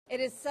It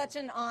is such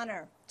an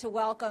honor to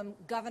welcome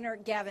Governor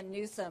Gavin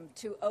Newsom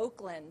to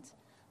Oakland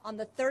on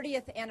the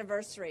 30th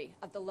anniversary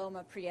of the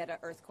Loma Prieta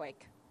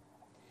earthquake.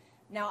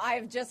 Now, I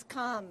have just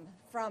come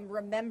from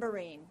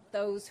remembering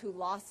those who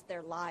lost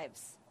their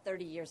lives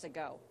 30 years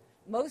ago,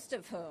 most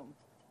of whom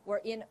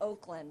were in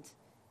Oakland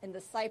in the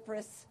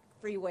Cypress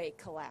freeway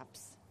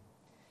collapse.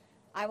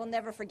 I will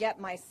never forget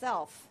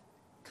myself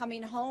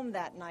coming home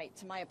that night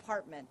to my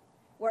apartment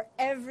where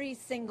every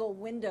single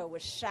window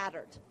was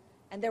shattered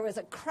and there was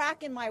a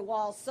crack in my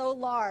wall so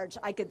large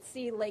I could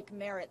see Lake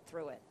Merritt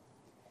through it.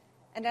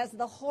 And as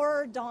the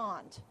horror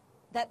dawned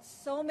that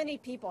so many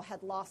people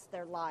had lost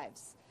their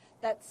lives,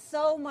 that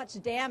so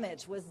much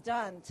damage was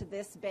done to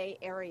this Bay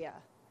Area,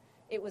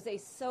 it was a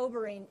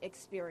sobering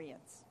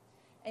experience.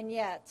 And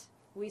yet,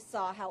 we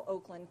saw how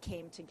Oakland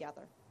came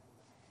together.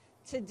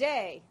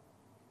 Today,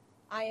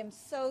 I am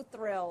so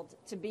thrilled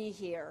to be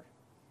here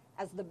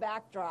as the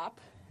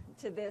backdrop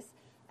to this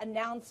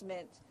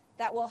announcement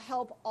that will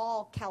help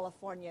all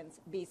Californians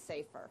be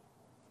safer.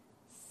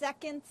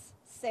 Seconds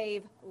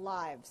save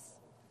lives.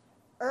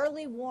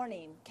 Early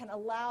warning can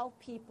allow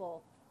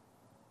people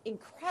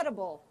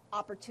incredible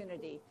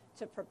opportunity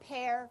to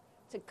prepare,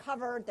 to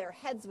cover their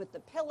heads with the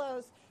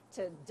pillows,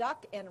 to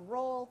duck and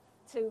roll,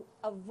 to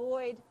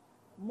avoid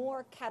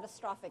more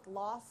catastrophic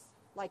loss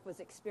like was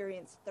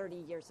experienced 30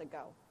 years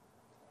ago.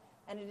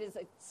 And it is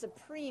a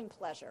supreme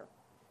pleasure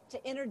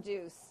to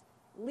introduce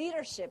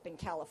leadership in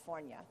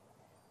California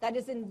that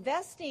is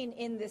investing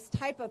in this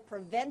type of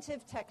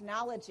preventive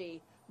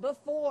technology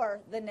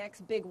before the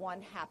next big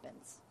one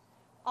happens.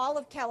 All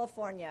of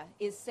California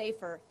is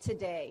safer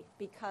today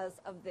because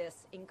of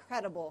this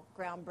incredible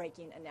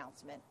groundbreaking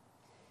announcement.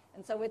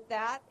 And so with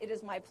that, it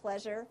is my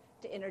pleasure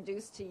to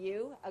introduce to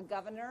you a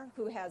governor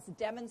who has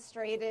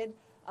demonstrated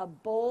a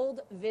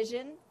bold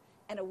vision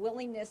and a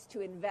willingness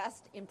to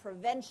invest in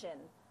prevention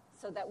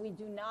so that we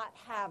do not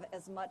have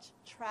as much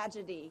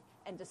tragedy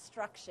and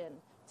destruction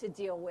to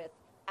deal with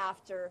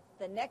after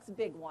the next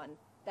big one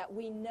that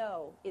we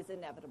know is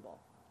inevitable.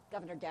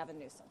 Governor Gavin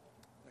Newsom.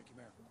 Thank you,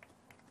 Mayor.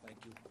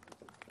 Thank you.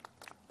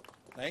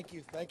 Thank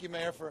you. Thank you,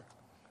 Mayor, for,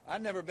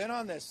 I've never been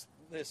on this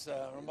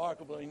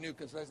remarkably new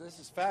construction. This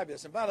is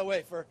fabulous. And by the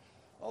way, for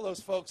all those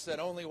folks that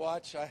only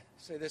watch, I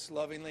say this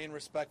lovingly and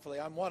respectfully,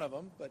 I'm one of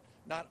them, but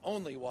not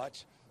only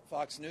watch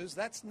Fox News.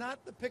 That's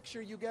not the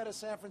picture you get of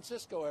San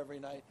Francisco every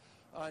night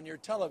on your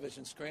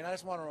television screen. I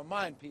just want to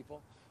remind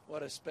people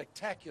what a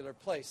spectacular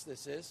place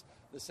this is,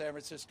 the San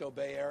Francisco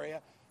Bay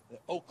Area, the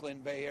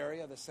Oakland Bay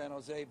Area, the San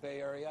Jose Bay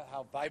Area,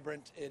 how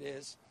vibrant it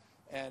is,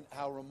 and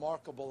how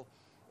remarkably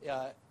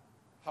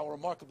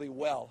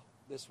well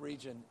this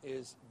region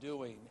is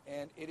doing.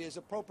 And it is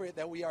appropriate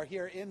that we are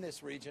here in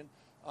this region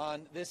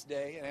on this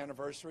day, an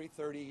anniversary,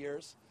 30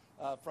 years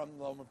from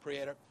the Loma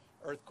Prieta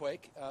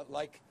earthquake.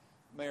 Like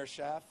Mayor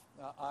Schaaf,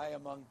 I,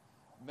 among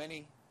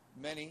many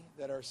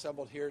that are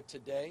assembled here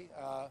today,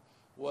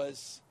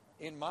 was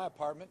in my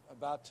apartment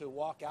about to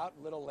walk out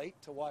a little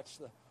late to watch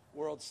the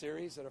World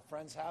Series at a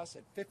friend's house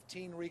at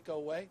 15 Rico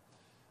Way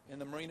in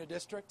the Marina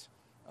District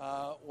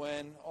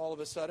when all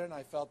of a sudden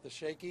I felt the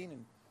shaking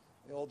and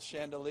the old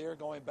chandelier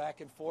going back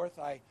and forth.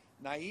 I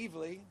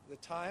naively, the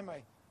time,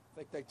 I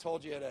think they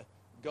told you to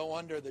go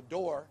under the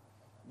door.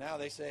 Now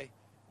they say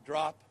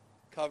drop,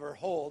 cover,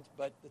 hold,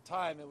 but the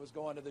time it was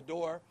going to the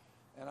door.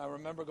 And I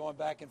remember going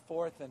back and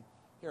forth and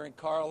hearing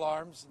car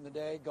alarms in the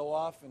day go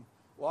off, and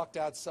walked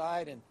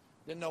outside and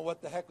didn't know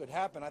what the heck would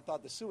happen. I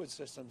thought the sewage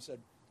systems had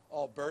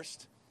all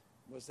burst.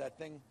 It was that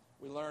thing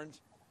we learned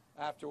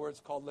afterwards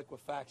called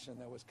liquefaction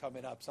that was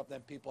coming up, something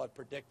people had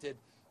predicted,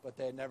 but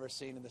they had never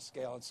seen in the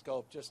scale and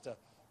scope. Just a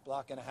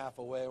block and a half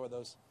away where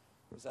was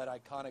that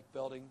iconic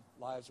building,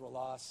 lives were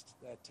lost,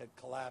 that had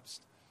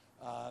collapsed,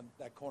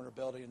 that corner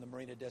building in the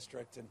Marina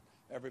District, and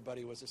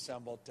everybody was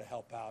assembled to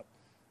help out.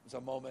 It was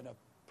a moment of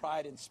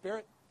pride and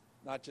spirit,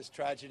 not just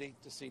tragedy,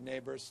 to see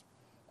neighbors,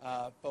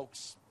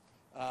 folks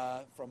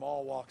from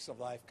all walks of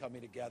life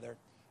coming together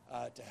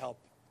to help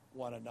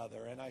one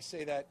another. And I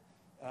say that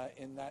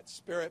in that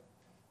spirit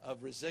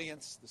of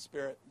resilience, the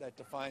spirit that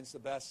defines the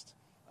best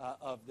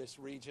of this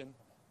region,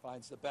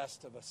 finds the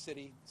best of a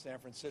city, San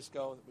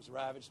Francisco, that was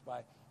ravaged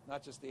by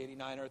not just the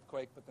 '89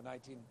 earthquake, but the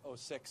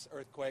 1906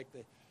 earthquake.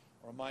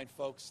 Remind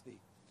folks the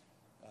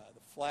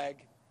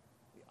flag,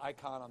 the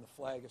icon on the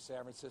flag of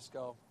San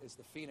Francisco is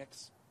the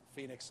phoenix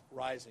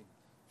rising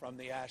from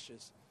the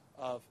ashes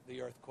of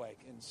the earthquake.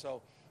 And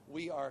so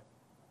we are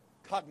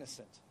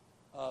cognizant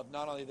of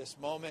not only this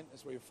moment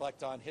as we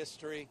reflect on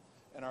history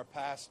and our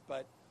past,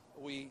 but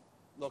we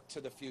look to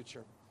the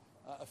future.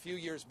 A few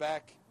years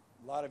back,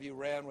 a lot of you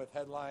ran with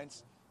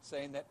headlines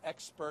saying that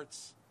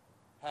experts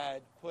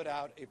had put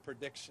out a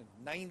prediction,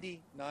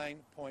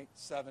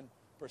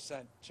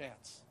 99.7%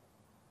 chance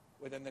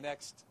within the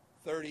next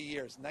 30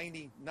 years,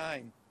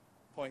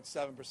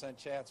 99.7%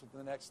 chance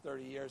within the next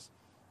 30 years,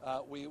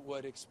 we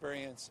would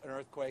experience an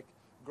earthquake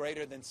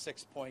greater than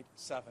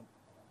 6.7.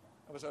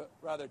 It was a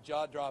rather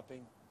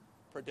jaw-dropping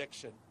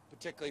prediction,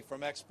 particularly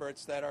from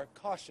experts that are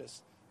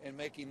cautious in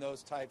making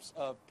those types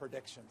of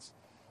predictions.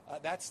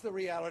 That's the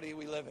reality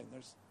we live in.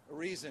 There's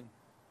reason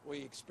we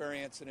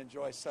experience and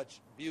enjoy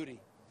such beauty,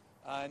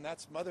 and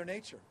that's Mother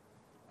Nature,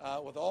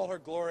 with all her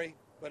glory,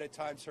 but at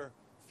times her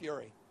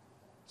fury.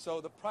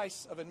 So the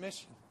price of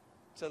admission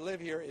to live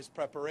here is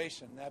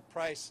preparation. That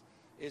price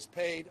is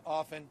paid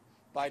often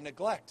by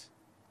neglect,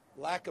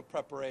 lack of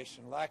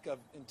preparation, lack of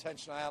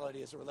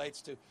intentionality as it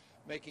relates to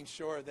making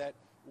sure that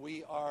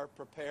we are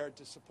prepared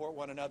to support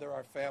one another,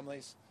 our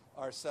families,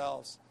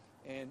 ourselves,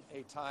 in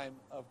a time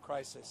of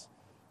crisis.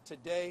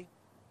 Today,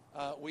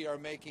 we are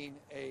making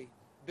a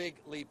big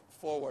leap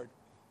forward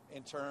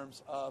in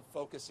terms of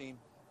focusing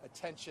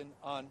attention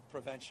on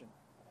prevention.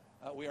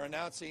 We are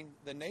announcing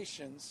the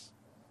nation's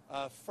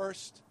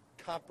first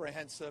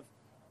comprehensive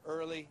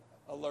early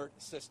alert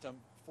system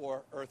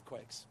for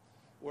earthquakes.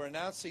 We're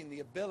announcing the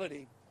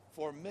ability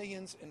for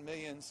millions and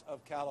millions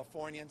of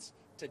Californians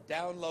to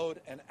download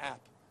an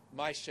app,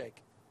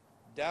 MyShake.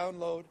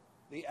 Download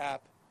the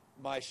app,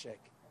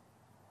 MyShake.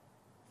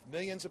 If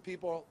millions of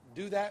people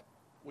do that,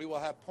 we will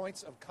have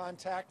points of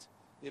contact,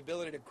 the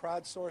ability to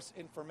crowdsource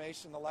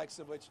information, the likes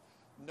of which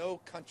no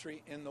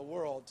country in the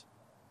world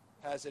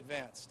has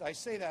advanced. I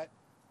say that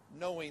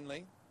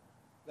knowingly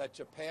that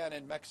Japan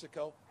and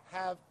Mexico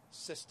have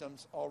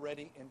systems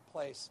already in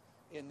place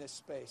in this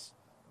space.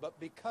 But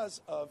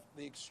because of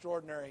the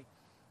extraordinary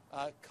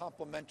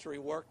complementary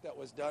work that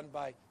was done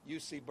by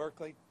UC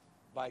Berkeley,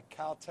 by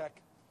Caltech,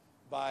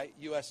 by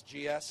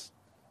USGS,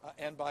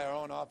 and by our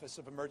own Office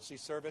of Emergency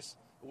Service,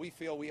 we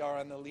feel we are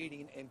on the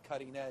leading and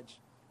cutting edge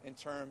in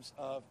terms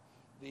of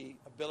the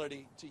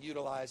ability to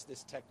utilize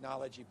this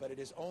technology. But it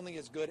is only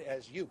as good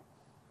as you.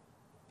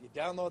 If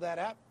you download that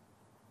app,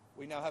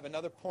 we now have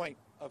another point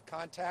of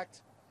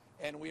contact,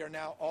 and we are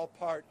now all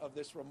part of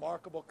this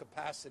remarkable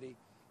capacity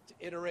to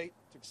iterate,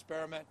 to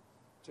experiment,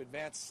 to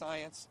advance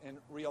science in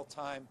real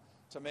time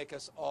to make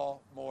us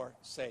all more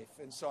safe.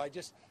 And so I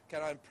just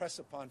cannot impress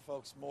upon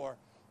folks more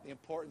the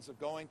importance of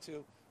going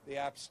to the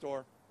App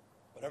Store,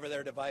 whatever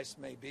their device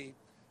may be,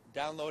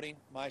 downloading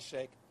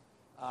MyShake,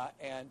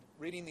 and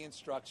reading the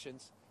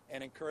instructions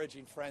and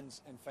encouraging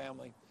friends and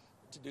family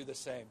to do the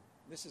same.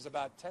 This is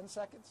about 10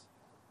 seconds.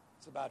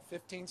 It's about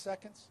 15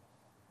 seconds.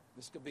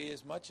 This could be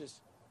as much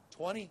as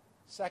 20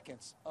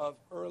 seconds of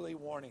early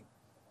warning.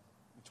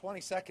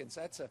 20 seconds,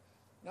 that's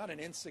not an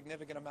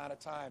insignificant amount of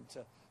time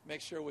to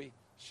make sure we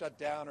shut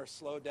down or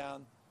slow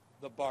down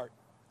the BART.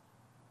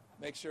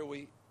 Make sure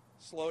we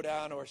slow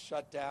down or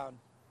shut down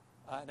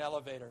an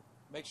elevator.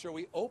 Make sure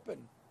we open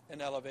an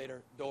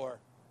elevator door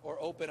or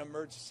open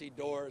emergency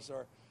doors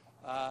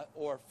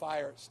or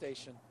fire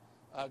station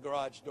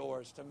garage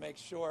doors to make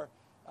sure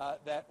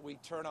that we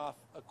turn off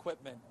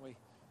equipment. We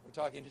were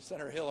talking to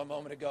Senator Hill a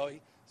moment ago.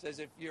 He says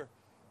if you're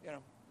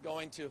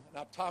going to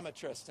an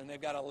optometrist and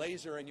they've got a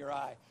laser in your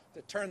eye,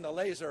 to turn the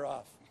laser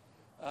off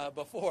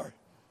before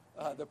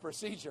the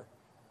procedure,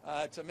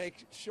 to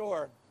make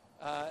sure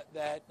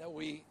that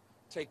we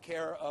take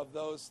care of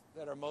those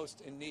that are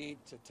most in need,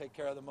 to take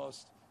care of the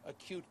most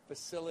acute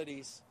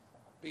facilities,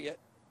 be it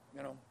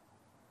an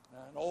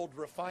old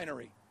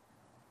refinery,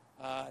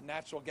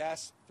 natural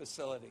gas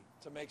facility,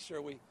 to make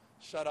sure we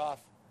shut off,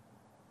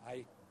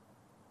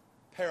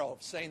 peril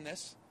of saying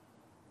this,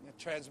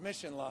 a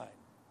transmission line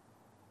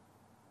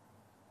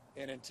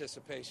in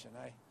anticipation.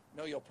 I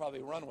know you'll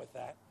probably run with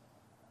that,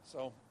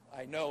 so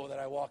I know that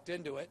I walked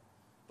into it,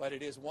 but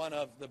it is one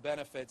of the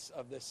benefits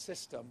of this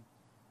system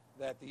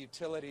that the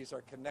utilities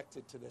are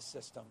connected to this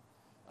system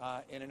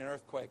in an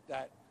earthquake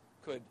that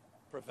could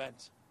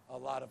prevent a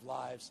lot of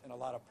lives and a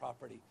lot of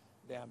property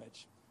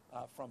damage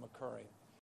from occurring.